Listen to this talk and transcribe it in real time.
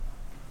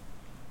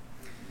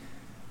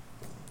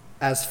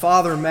As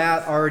Father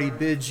Matt already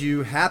bids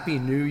you Happy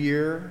New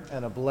Year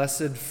and a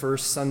blessed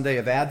first Sunday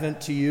of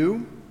Advent to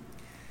you,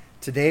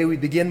 today we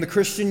begin the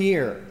Christian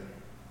year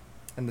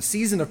and the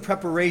season of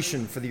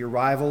preparation for the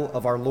arrival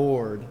of our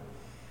Lord.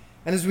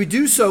 And as we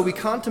do so, we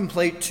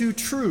contemplate two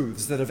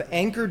truths that have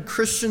anchored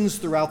Christians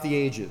throughout the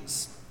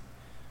ages.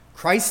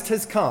 Christ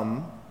has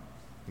come,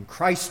 and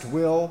Christ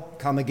will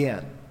come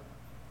again.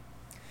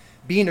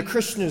 Being a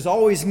Christian has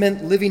always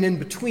meant living in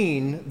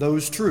between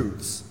those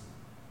truths.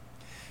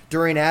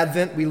 During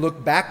Advent, we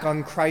look back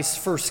on Christ's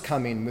first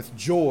coming with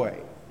joy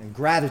and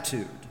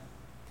gratitude.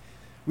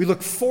 We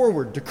look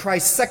forward to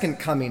Christ's second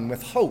coming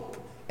with hope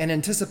and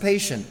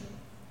anticipation.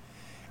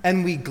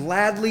 And we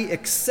gladly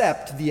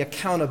accept the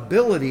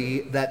accountability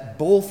that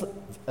both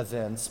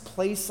events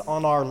place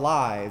on our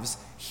lives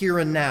here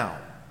and now.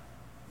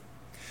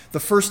 The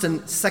first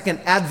and second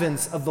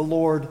advents of the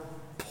Lord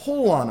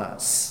pull on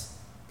us.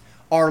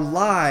 Our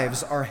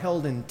lives are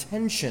held in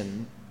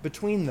tension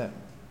between them.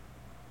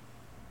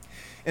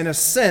 In a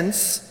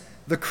sense,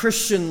 the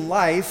Christian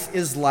life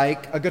is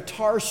like a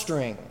guitar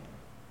string.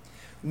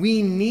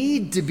 We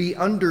need to be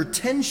under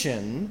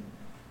tension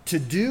to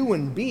do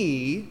and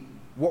be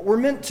what we're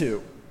meant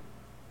to.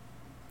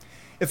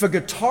 If a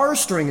guitar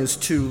string is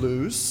too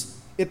loose,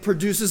 it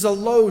produces a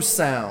low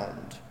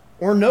sound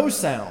or no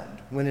sound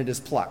when it is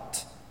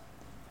plucked.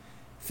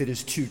 If it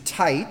is too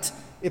tight,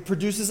 it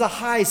produces a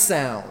high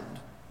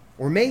sound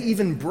or may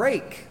even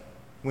break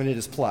when it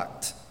is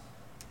plucked.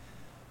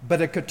 But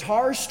a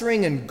guitar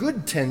string in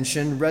good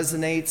tension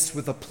resonates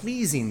with a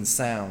pleasing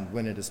sound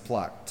when it is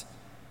plucked.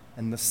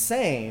 And the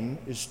same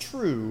is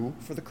true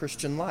for the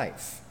Christian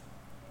life.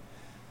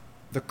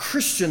 The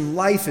Christian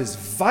life is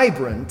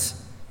vibrant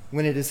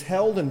when it is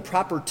held in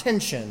proper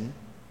tension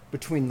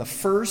between the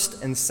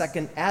first and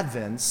second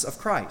advents of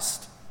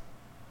Christ.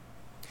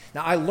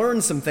 Now, I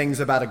learned some things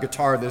about a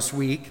guitar this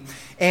week,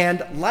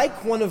 and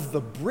like one of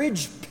the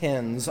bridge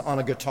pins on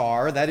a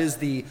guitar, that is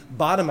the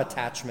bottom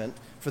attachment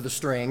for the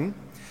string,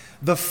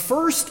 the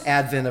first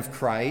advent of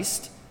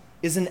Christ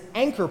is an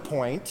anchor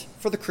point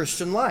for the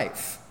Christian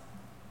life.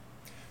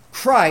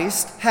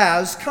 Christ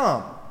has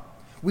come.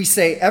 We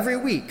say every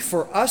week,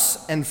 for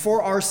us and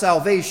for our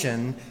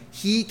salvation,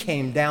 he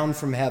came down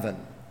from heaven.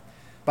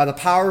 By the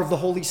power of the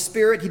Holy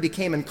Spirit, he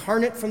became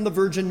incarnate from the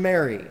Virgin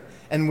Mary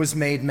and was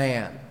made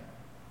man.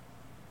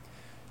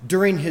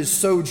 During his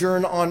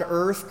sojourn on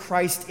earth,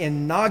 Christ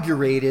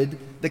inaugurated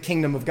the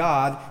kingdom of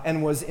God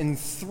and was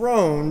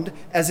enthroned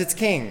as its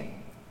king.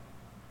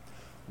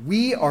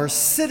 We are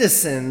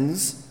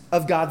citizens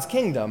of God's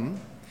kingdom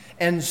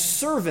and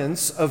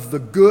servants of the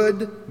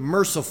good,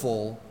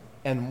 merciful,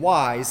 and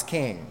wise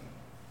King.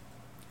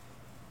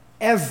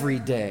 Every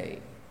day,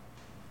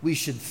 we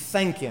should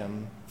thank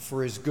him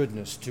for his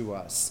goodness to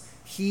us.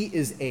 He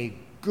is a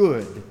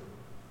good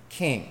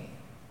King.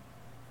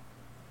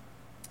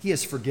 He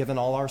has forgiven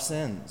all our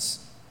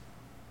sins,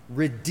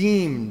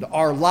 redeemed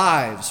our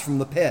lives from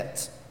the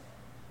pit,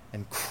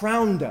 and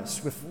crowned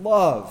us with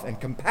love and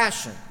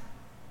compassion.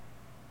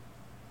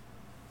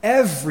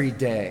 Every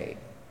day,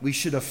 we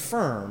should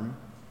affirm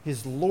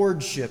his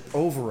lordship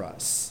over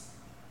us.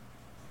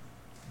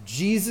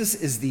 Jesus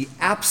is the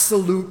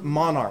absolute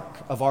monarch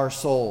of our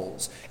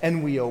souls,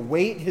 and we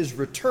await his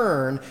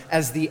return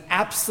as the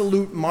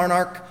absolute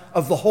monarch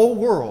of the whole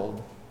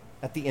world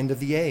at the end of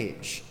the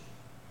age.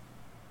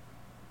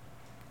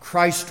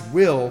 Christ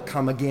will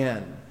come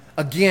again.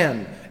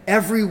 Again,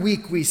 every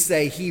week we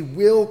say he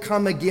will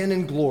come again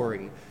in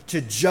glory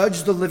to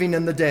judge the living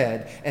and the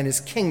dead, and his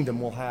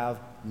kingdom will have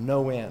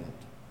no end.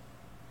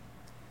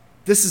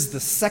 This is the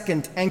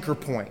second anchor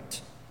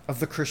point of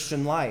the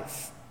Christian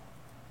life.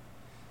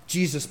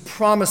 Jesus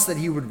promised that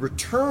he would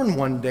return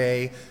one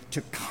day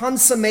to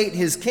consummate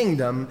his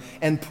kingdom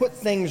and put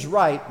things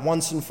right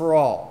once and for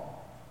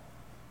all.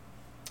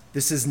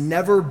 This has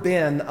never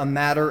been a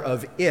matter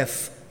of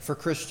if for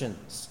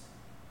Christians,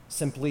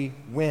 simply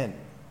when.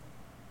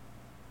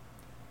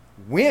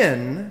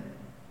 When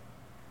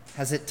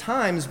has at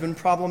times been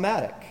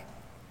problematic,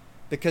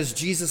 because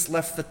Jesus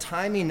left the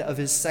timing of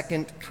his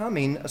second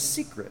coming a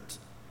secret,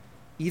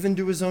 even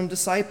to his own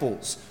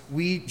disciples.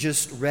 We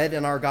just read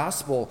in our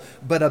gospel,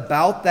 but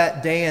about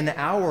that day and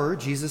hour,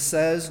 Jesus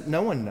says,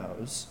 no one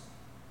knows,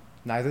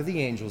 neither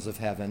the angels of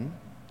heaven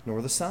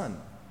nor the Son,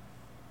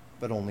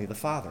 but only the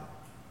Father.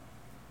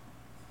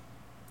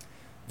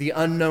 The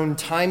unknown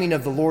timing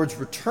of the Lord's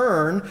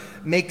return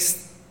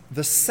makes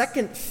the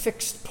second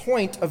fixed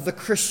point of the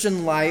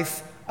Christian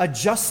life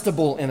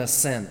adjustable in a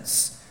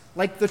sense,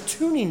 like the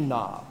tuning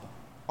knob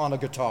on a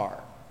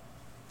guitar.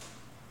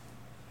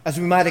 As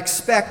we might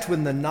expect,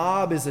 when the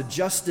knob is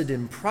adjusted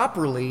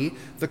improperly,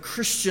 the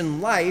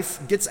Christian life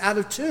gets out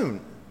of tune.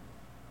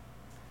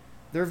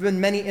 There have been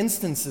many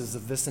instances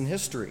of this in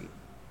history.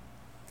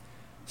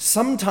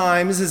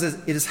 Sometimes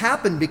it has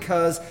happened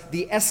because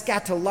the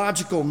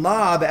eschatological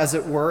knob, as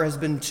it were, has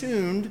been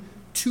tuned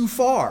too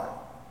far.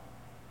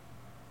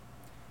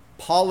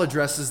 Paul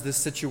addresses this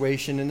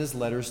situation in his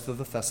letters to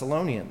the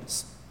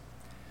Thessalonians.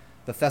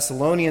 The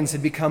Thessalonians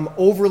had become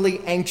overly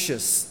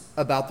anxious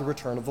about the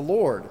return of the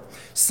Lord.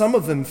 Some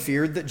of them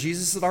feared that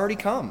Jesus had already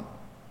come,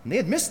 and they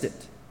had missed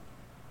it.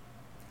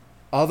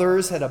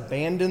 Others had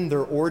abandoned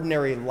their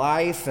ordinary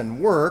life and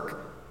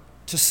work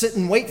to sit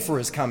and wait for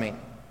his coming.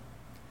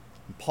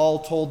 And Paul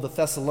told the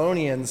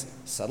Thessalonians,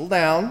 settle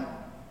down,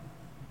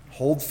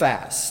 hold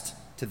fast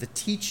to the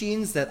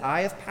teachings that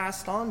I have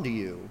passed on to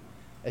you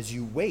as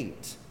you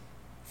wait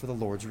for the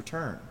Lord's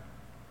return.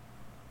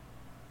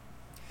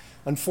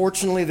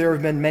 Unfortunately, there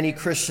have been many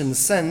Christians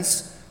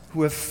since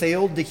who have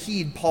failed to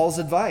heed Paul's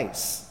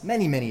advice.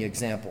 Many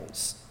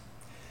examples.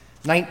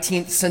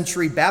 19th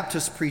century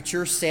Baptist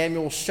preacher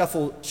Samuel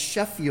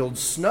Sheffield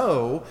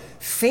Snow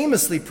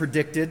famously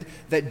predicted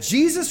that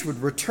Jesus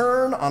would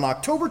return on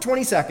October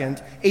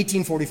 22nd,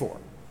 1844.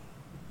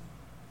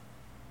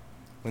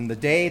 When the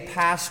day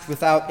passed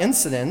without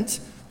incident,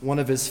 one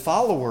of his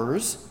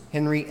followers,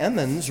 Henry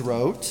Emmons,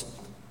 wrote,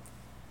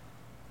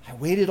 I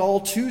waited all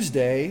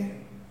Tuesday,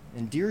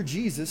 and dear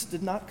Jesus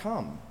did not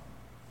come.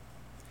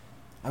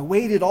 I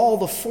waited all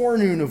the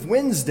forenoon of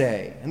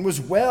Wednesday and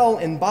was well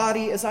in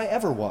body as I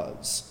ever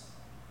was.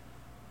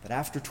 But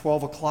after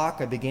 12 o'clock,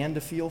 I began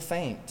to feel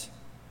faint.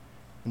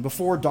 And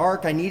before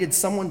dark, I needed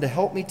someone to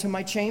help me to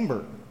my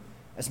chamber,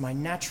 as my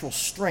natural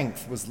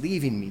strength was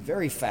leaving me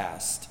very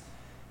fast.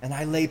 And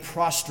I lay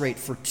prostrate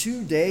for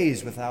 2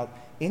 days without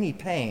any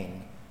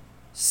pain,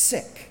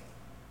 sick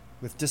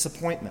with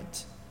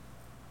disappointment.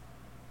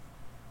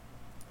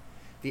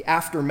 The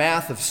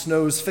aftermath of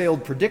Snow's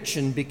failed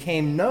prediction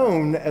became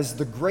known as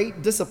the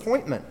Great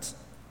Disappointment.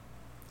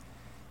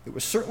 It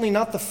was certainly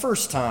not the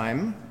first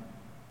time,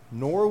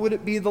 nor would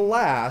it be the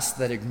last,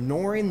 that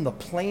ignoring the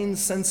plain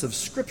sense of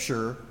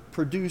Scripture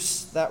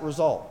produced that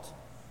result.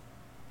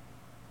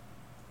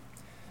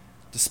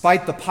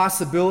 Despite the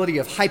possibility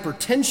of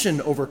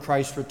hypertension over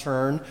Christ's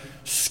return,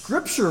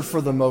 Scripture,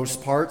 for the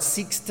most part,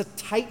 seeks to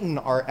tighten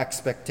our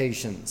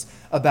expectations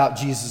about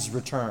Jesus'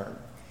 return,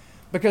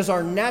 because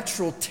our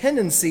natural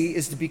tendency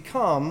is to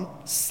become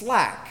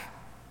slack.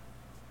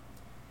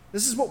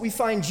 This is what we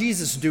find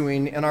Jesus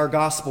doing in our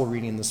gospel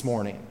reading this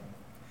morning.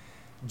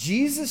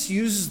 Jesus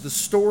uses the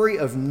story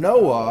of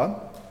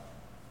Noah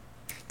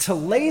to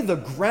lay the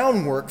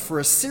groundwork for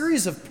a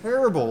series of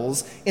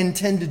parables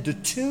intended to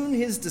tune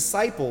his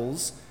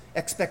disciples'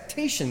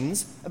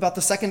 expectations about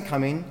the second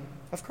coming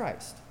of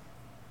Christ.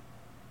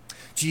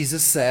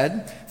 Jesus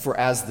said, "For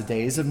as the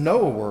days of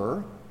Noah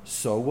were,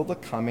 so will the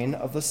coming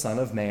of the Son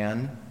of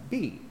Man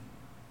be."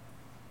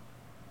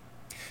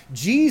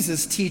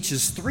 Jesus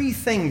teaches three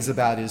things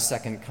about his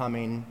second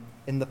coming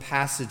in the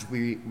passage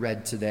we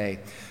read today.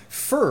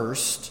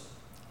 First,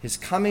 his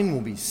coming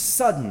will be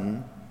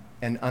sudden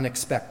and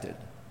unexpected.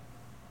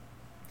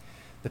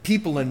 The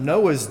people in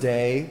Noah's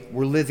day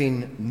were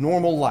living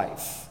normal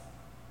life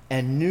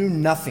and knew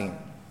nothing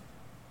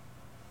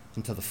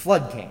until the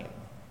flood came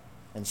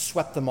and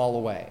swept them all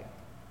away.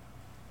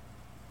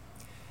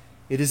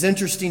 It is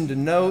interesting to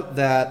note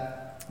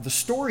that the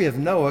story of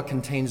Noah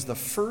contains the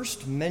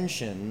first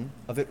mention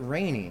of it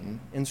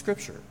raining in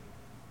Scripture.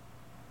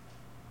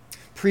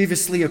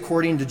 Previously,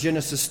 according to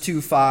Genesis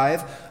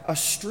 2:5, a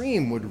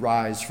stream would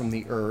rise from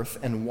the earth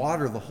and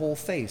water the whole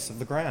face of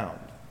the ground.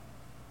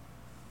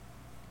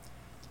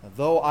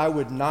 Though I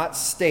would not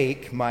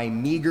stake my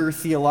meager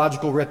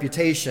theological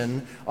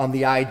reputation on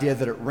the idea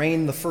that it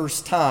rained the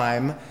first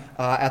time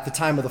at the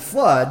time of the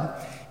flood,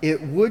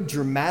 it would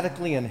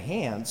dramatically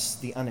enhance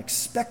the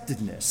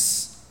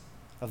unexpectedness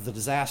of the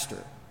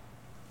disaster.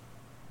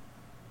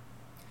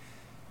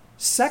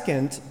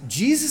 Second,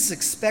 Jesus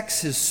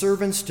expects his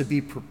servants to be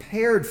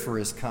prepared for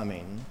his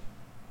coming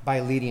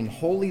by leading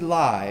holy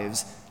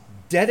lives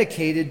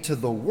dedicated to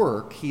the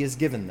work he has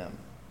given them.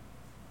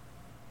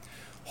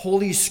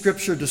 Holy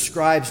Scripture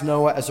describes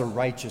Noah as a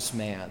righteous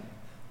man,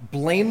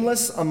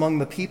 blameless among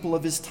the people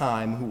of his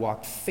time who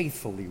walked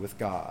faithfully with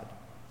God.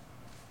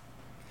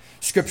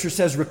 Scripture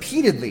says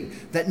repeatedly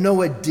that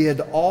Noah did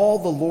all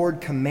the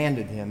Lord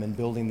commanded him in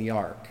building the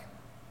ark.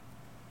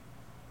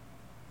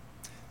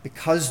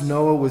 Because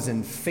Noah was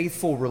in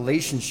faithful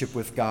relationship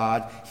with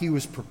God, he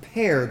was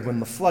prepared when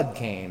the flood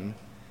came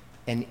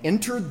and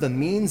entered the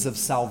means of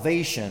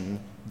salvation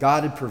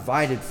God had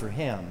provided for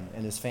him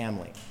and his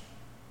family.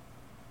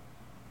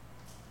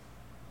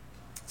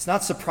 It's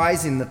not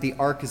surprising that the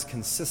ark is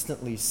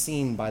consistently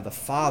seen by the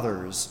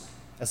fathers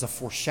as a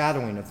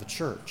foreshadowing of the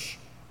church.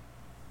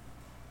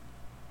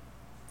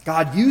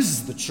 God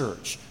uses the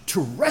church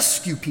to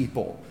rescue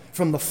people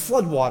from the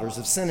floodwaters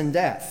of sin and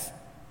death.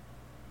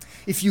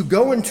 If you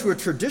go into a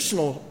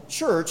traditional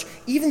church,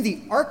 even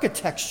the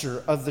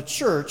architecture of the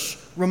church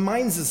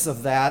reminds us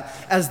of that,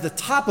 as the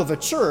top of a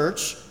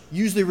church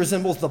usually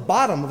resembles the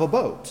bottom of a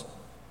boat.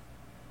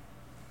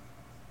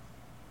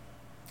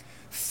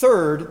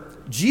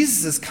 Third,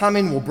 Jesus'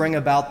 coming will bring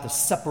about the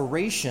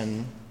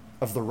separation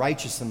of the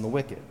righteous and the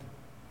wicked.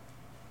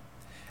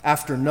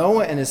 After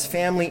Noah and his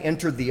family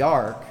entered the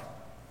ark,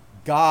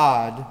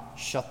 God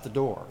shut the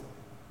door,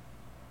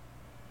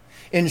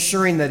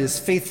 ensuring that his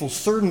faithful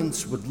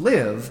servants would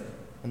live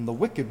and the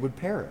wicked would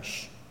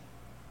perish.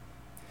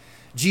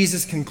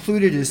 Jesus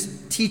concluded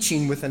his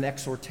teaching with an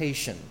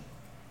exhortation.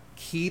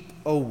 Keep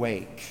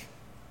awake,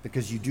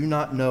 because you do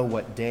not know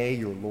what day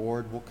your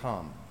Lord will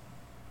come.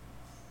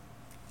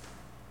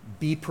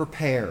 Be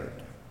prepared.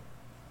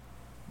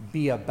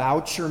 Be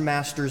about your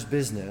master's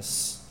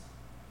business,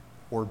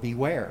 or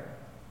beware.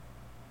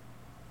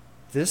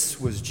 This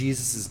was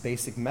Jesus'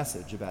 basic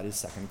message about his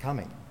second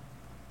coming.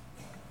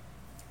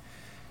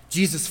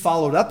 Jesus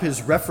followed up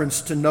his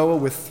reference to Noah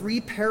with 3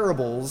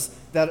 parables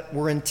that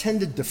were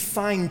intended to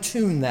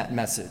fine-tune that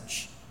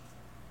message.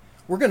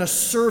 We're going to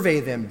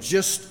survey them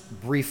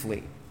just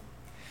briefly.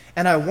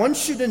 And I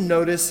want you to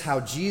notice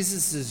how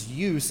Jesus'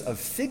 use of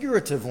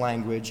figurative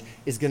language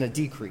is going to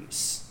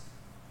decrease,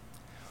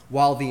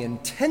 while the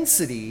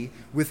intensity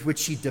with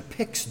which he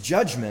depicts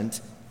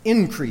judgment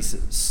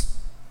increases.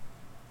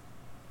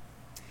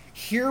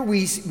 Here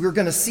we're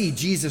going to see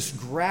Jesus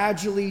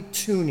gradually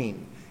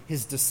tuning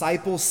his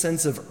disciples'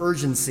 sense of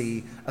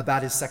urgency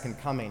about his second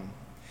coming.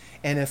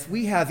 And if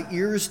we have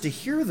ears to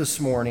hear this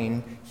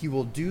morning, he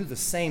will do the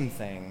same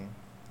thing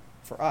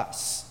for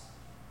us.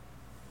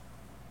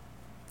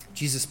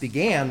 Jesus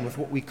began with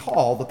what we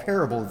call the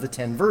parable of the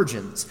 10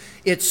 virgins.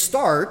 It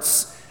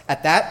starts,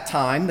 at that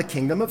time, the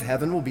kingdom of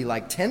heaven will be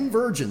like 10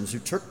 virgins who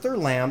took their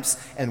lamps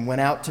and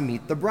went out to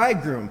meet the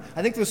bridegroom.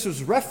 I think this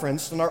was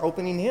referenced in our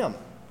opening hymn.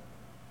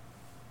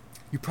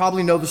 You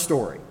probably know the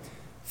story.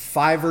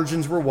 5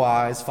 virgins were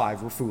wise,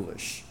 5 were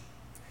foolish.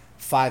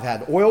 5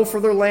 had oil for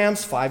their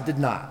lamps, 5 did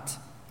not.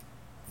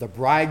 The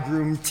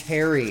bridegroom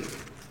tarried,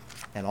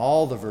 and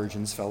all the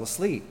virgins fell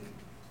asleep.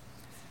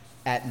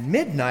 At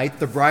midnight,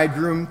 the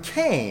bridegroom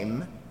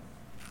came,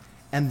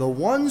 and the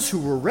ones who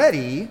were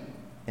ready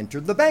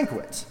entered the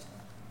banquet.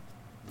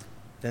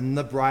 Then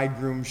the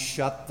bridegroom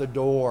shut the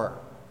door.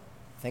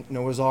 Think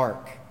Noah's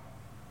Ark.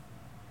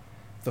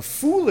 The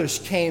foolish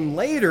came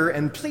later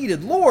and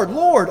pleaded, "Lord,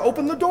 Lord,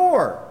 open the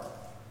door."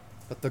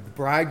 But the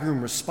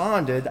bridegroom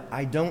responded,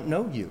 "I don't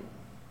know you."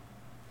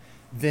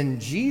 Then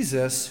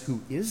Jesus,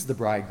 who is the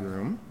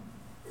bridegroom,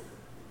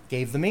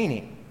 gave the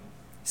meaning.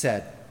 He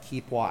said,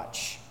 "Keep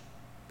watch,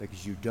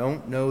 because you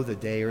don't know the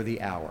day or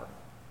the hour."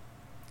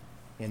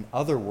 In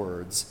other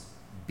words,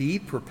 be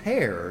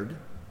prepared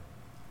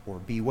or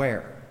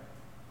beware.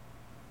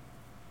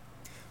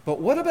 But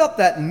what about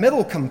that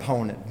middle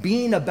component,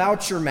 being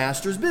about your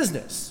master's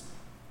business?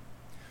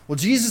 Well,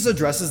 Jesus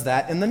addresses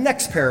that in the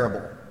next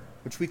parable,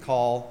 which we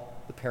call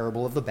the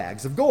parable of the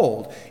bags of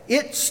gold.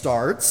 It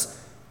starts,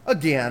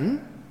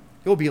 again,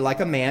 it will be like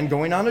a man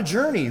going on a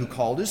journey who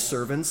called his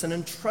servants and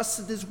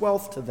entrusted his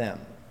wealth to them.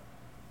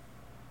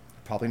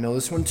 You probably know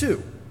this one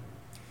too.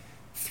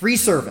 3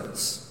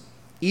 servants,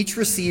 each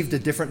received a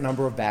different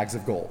number of bags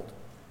of gold.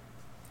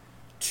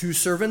 2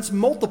 servants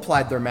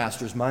multiplied their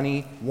master's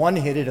money, 1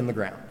 hid it in the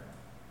ground.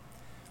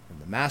 When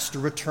the master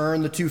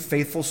returned, the 2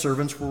 faithful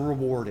servants were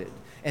rewarded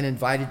and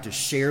invited to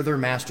share their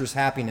master's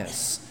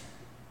happiness.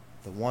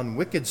 The 1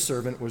 wicked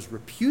servant was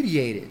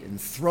repudiated and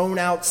thrown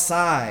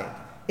outside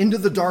into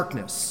the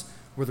darkness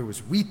where there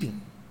was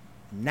weeping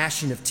and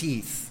gnashing of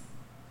teeth.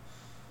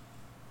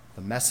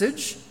 The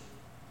message: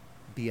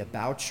 be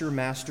about your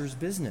master's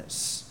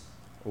business,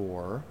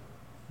 or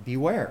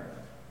beware.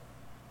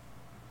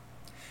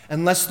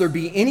 Unless there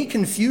be any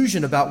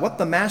confusion about what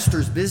the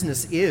master's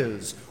business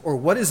is or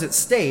what is at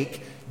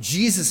stake,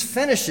 Jesus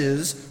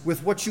finishes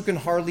with what you can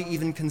hardly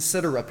even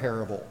consider a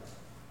parable.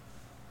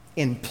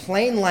 In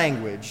plain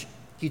language,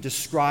 he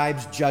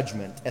describes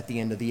judgment at the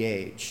end of the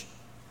age.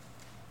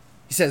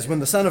 He says, when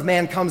the Son of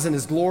Man comes in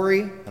his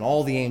glory and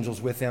all the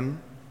angels with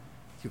him,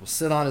 he will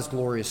sit on his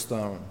glorious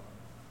throne.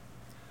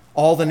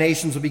 All the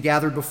nations will be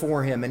gathered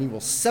before him, and he will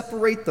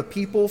separate the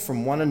people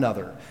from one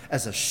another,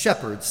 as a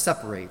shepherd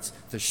separates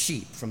the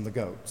sheep from the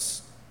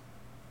goats.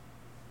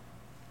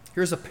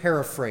 Here's a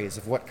paraphrase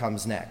of what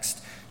comes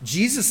next.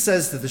 Jesus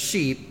says to the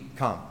sheep,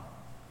 "Come,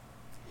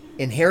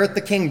 inherit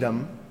the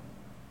kingdom,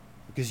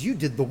 because you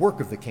did the work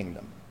of the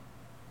kingdom.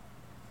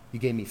 You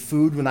gave me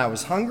food when I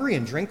was hungry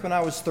and drink when I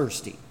was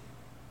thirsty.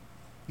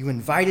 You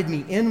invited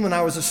me in when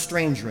I was a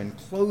stranger and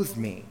clothed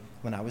me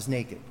when I was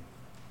naked.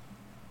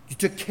 You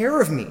took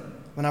care of me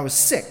when I was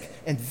sick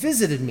and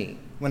visited me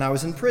when I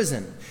was in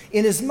prison.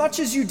 Inasmuch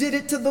as you did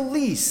it to the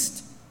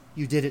least,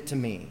 you did it to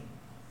me."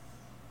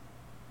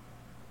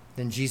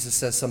 Then Jesus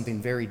says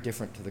something very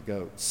different to the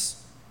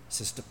goats. He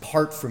says,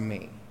 "Depart from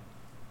me,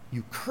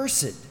 you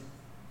cursed,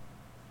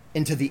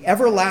 into the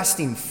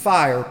everlasting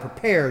fire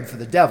prepared for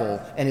the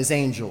devil and his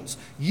angels.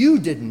 You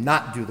did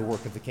not do the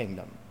work of the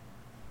kingdom.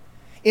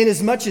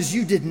 Inasmuch as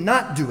you did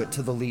not do it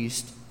to the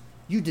least,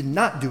 you did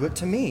not do it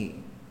to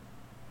me."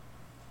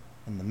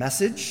 And the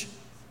message: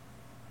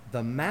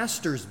 the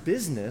master's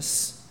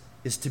business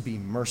is to be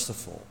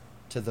merciful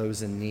to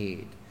those in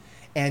need.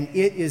 And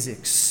it is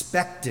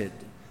expected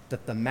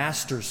that the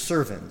master's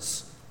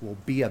servants will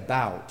be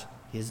about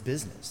his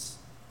business.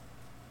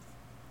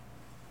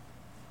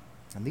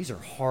 And these are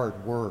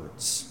hard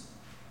words,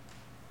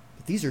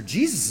 but these are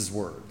Jesus'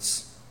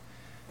 words.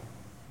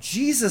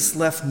 Jesus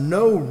left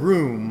no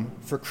room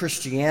for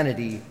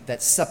Christianity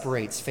that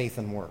separates faith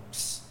and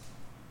works.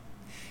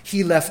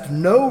 He left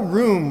no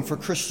room for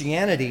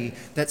Christianity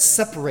that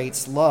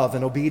separates love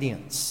and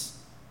obedience.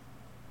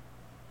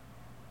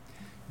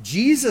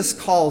 Jesus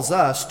calls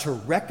us to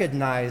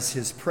recognize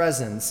his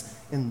presence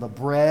in the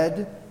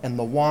bread and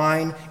the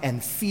wine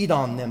and feed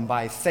on them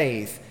by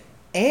faith,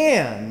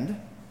 and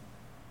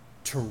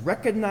to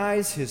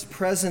recognize his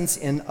presence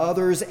in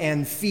others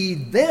and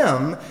feed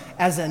them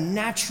as a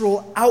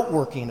natural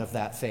outworking of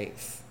that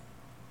faith.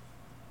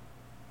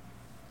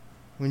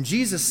 When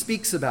Jesus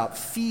speaks about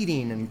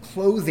feeding and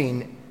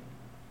clothing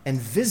and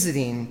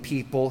visiting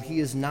people, he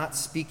is not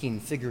speaking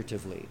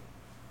figuratively.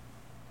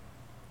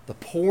 The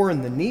poor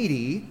and the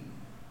needy,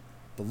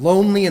 the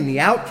lonely and the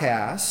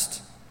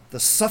outcast, the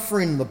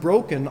suffering and the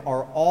broken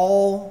are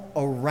all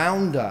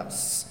around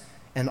us,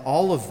 and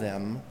all of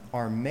them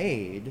are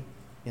made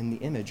in the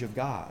image of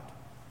God.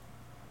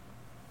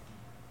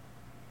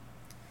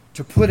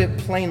 To put it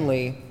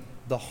plainly,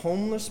 the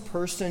homeless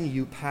person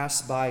you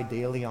pass by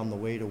daily on the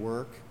way to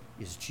work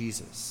is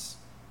Jesus.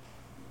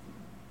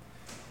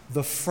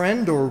 The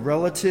friend or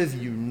relative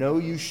you know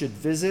you should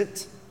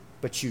visit,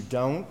 but you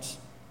don't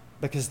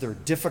because they're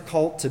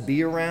difficult to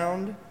be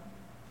around,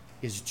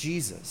 is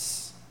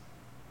Jesus.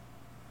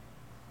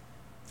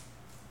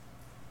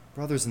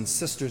 Brothers and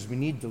sisters, we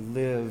need to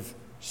live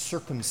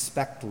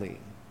circumspectly.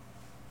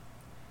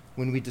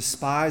 When we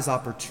despise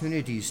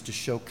opportunities to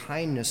show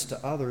kindness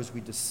to others,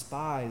 we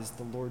despise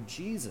the Lord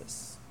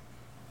Jesus.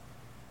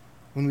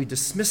 When we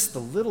dismiss the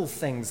little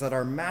things that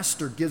our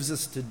Master gives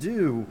us to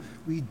do,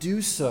 we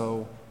do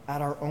so at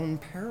our own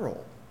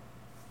peril.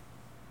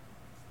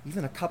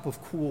 Even a cup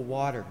of cool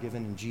water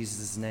given in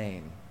Jesus'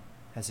 name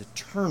has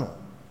eternal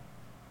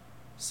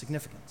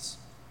significance.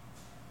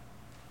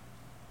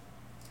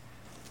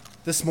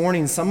 This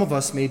morning, some of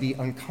us may be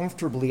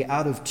uncomfortably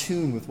out of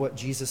tune with what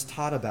Jesus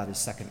taught about his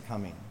second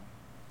coming.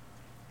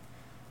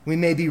 We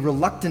may be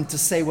reluctant to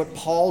say what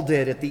Paul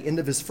did at the end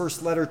of his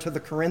first letter to the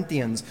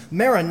Corinthians,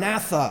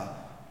 Maranatha,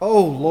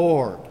 O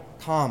Lord,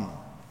 come.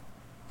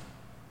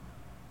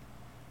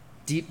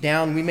 Deep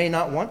down, we may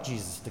not want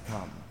Jesus to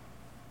come.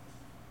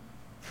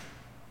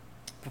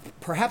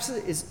 Perhaps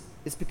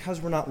it's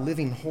because we're not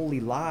living holy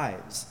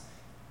lives.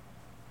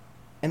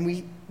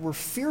 And we're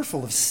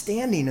fearful of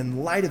standing in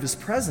the light of his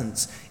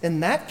presence. In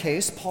that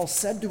case, Paul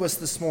said to us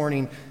this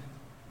morning,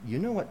 you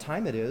know what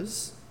time it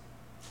is,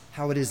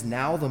 how it is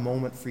now the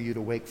moment for you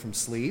to wake from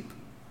sleep.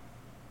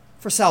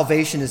 For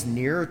salvation is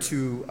nearer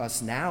to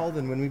us now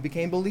than when we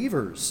became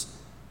believers.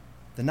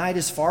 The night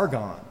is far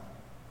gone.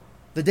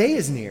 The day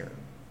is near.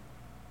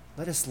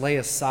 Let us lay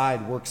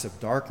aside works of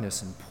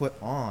darkness and put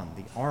on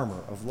the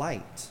armor of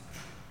light.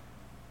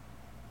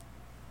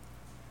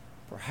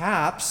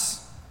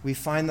 Perhaps we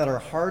find that our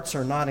hearts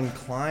are not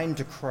inclined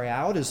to cry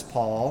out as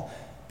Paul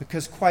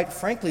because, quite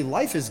frankly,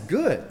 life is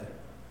good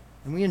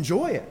and we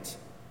enjoy it.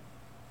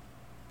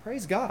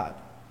 Praise God.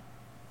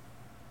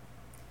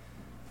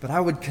 But I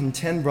would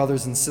contend,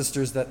 brothers and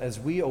sisters, that as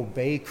we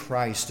obey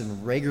Christ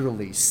and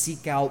regularly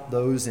seek out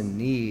those in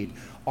need,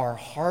 our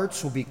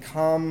hearts will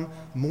become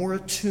more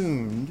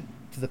attuned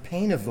to the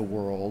pain of the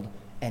world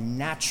and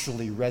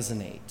naturally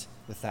resonate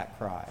with that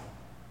cry.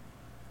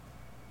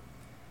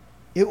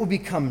 It will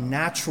become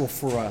natural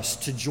for us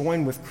to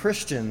join with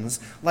Christians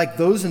like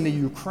those in the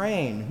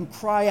Ukraine who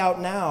cry out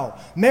now,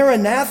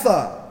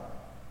 Maranatha,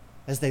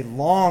 as they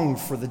long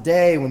for the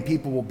day when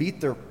people will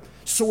beat their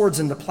swords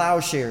into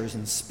plowshares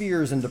and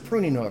spears into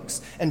pruning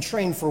hooks and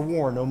train for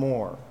war no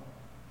more.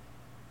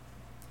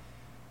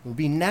 It will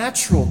be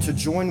natural to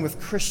join with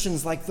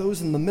Christians like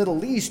those in the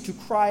Middle East who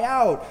cry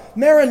out,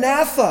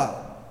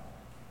 Maranatha,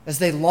 as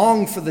they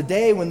long for the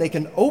day when they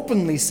can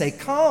openly say,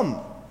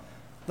 come,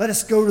 let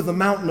us go to the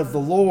mountain of the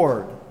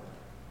Lord,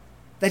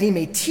 that he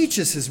may teach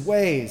us his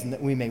ways and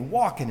that we may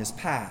walk in his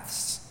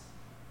paths.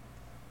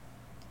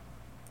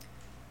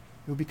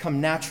 It will become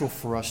natural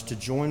for us to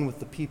join with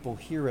the people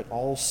here at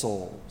All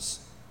Souls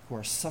who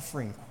are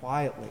suffering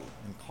quietly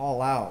and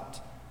call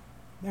out,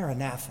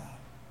 Maranatha.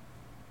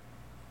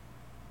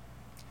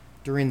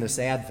 During this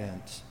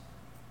Advent,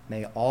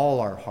 may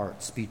all our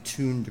hearts be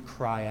tuned to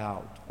cry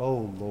out, O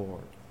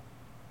Lord,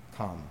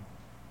 come.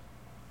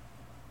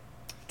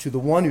 To the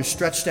one who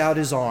stretched out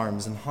his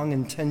arms and hung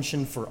in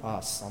tension for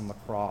us on the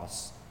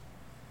cross,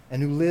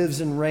 and who lives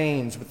and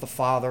reigns with the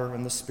Father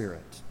and the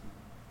Spirit,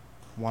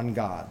 one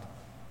God,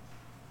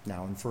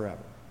 now and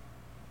forever.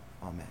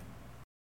 Amen.